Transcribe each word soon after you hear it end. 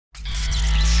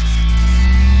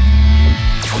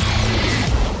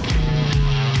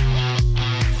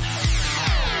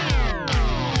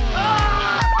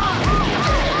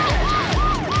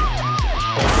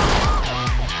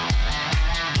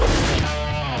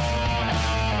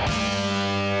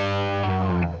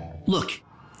Look,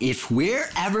 if we're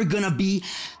ever gonna be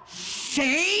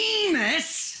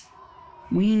famous,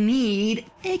 we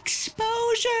need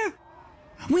exposure.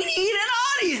 We need an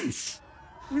audience.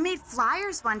 We made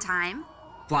flyers one time.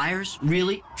 Flyers?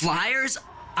 Really? Flyers?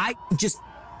 I just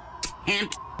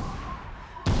can't.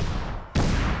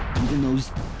 Even those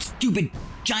stupid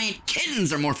giant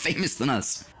kittens are more famous than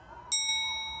us.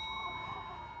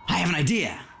 I have an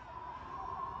idea.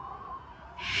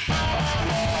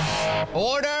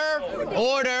 Order!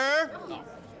 Order!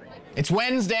 It's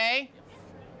Wednesday,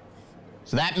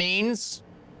 so that means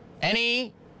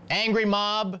any angry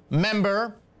mob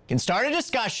member can start a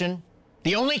discussion.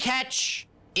 The only catch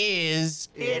is...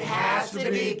 it has to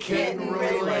be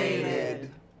kitten-related.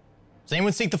 Does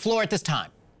anyone seek the floor at this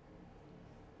time?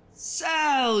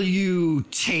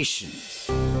 Salutations,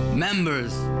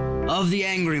 members of the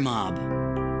angry mob.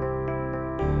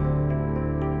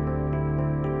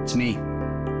 It's me,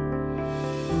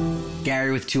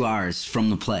 Garry with 2 R's from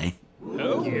the play.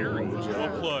 Oh, Garry.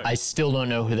 I still don't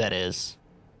know who that is.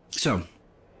 So,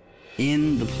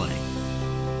 in the play,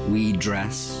 we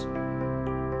dress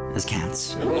as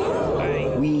cats.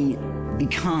 We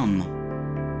become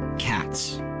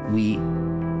cats. We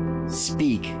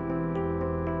speak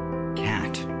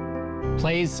cat.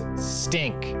 Plays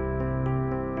stink.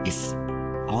 If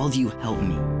all of you help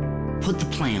me put the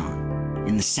play on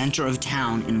in the center of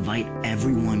town, invite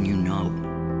everyone you know,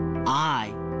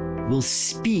 I will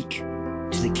speak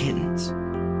to the kittens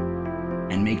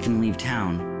and make them leave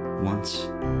town once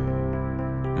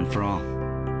and for all.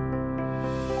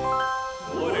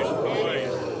 What a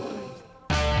choice.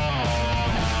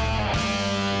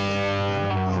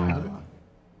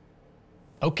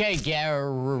 Okay,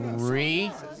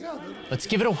 Garry. Let's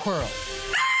give it a whirl.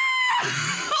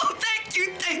 Oh,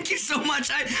 thank you so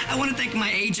much. I want to thank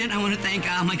my agent. I want to thank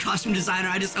my costume designer.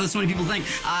 I just owe so many people to thank.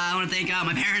 I want to thank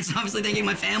my parents, obviously thanking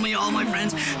my family, all my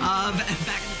friends back in the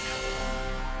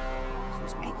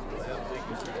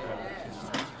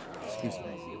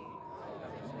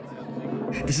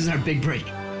town. This is our big break.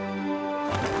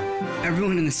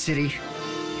 Everyone in the city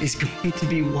is going to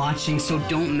be watching, so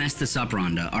don't mess this up,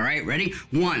 Rhonda. All right, ready?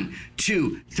 1,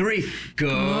 2, 3,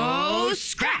 go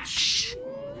scratch!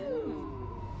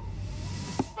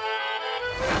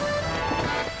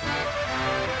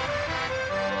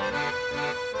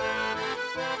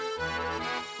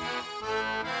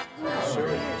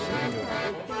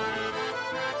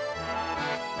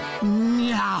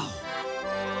 Meow.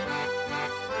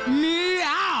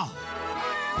 Meow.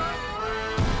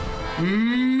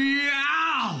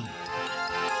 Meow.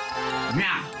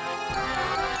 Meow.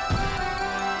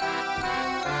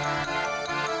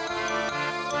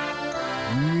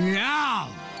 Meow.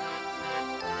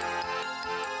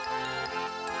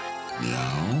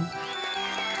 Meow.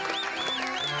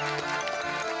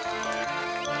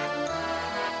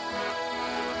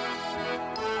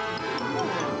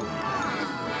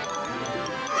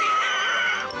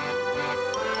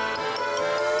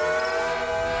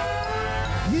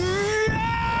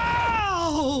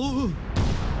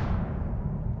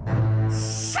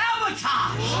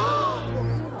 Sabotage!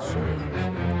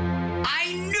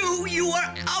 I knew you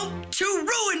were out to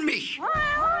ruin me!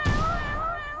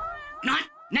 Not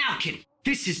now, kitty.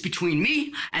 This is between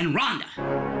me and Rhonda.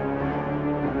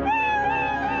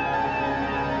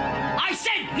 I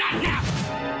said not now!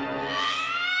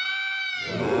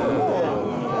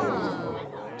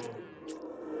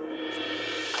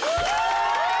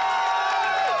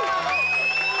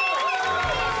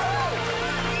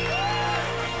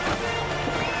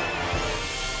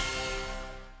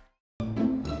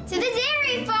 To the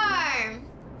dairy farm!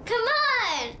 Come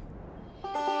on!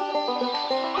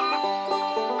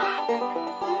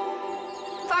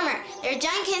 Farmer, there are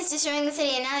giant kittens destroying the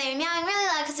city and now they're meowing really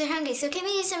loud because they're hungry, so can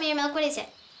we use some of your milk? What is it?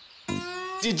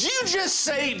 Did you just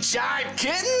say giant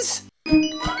kittens?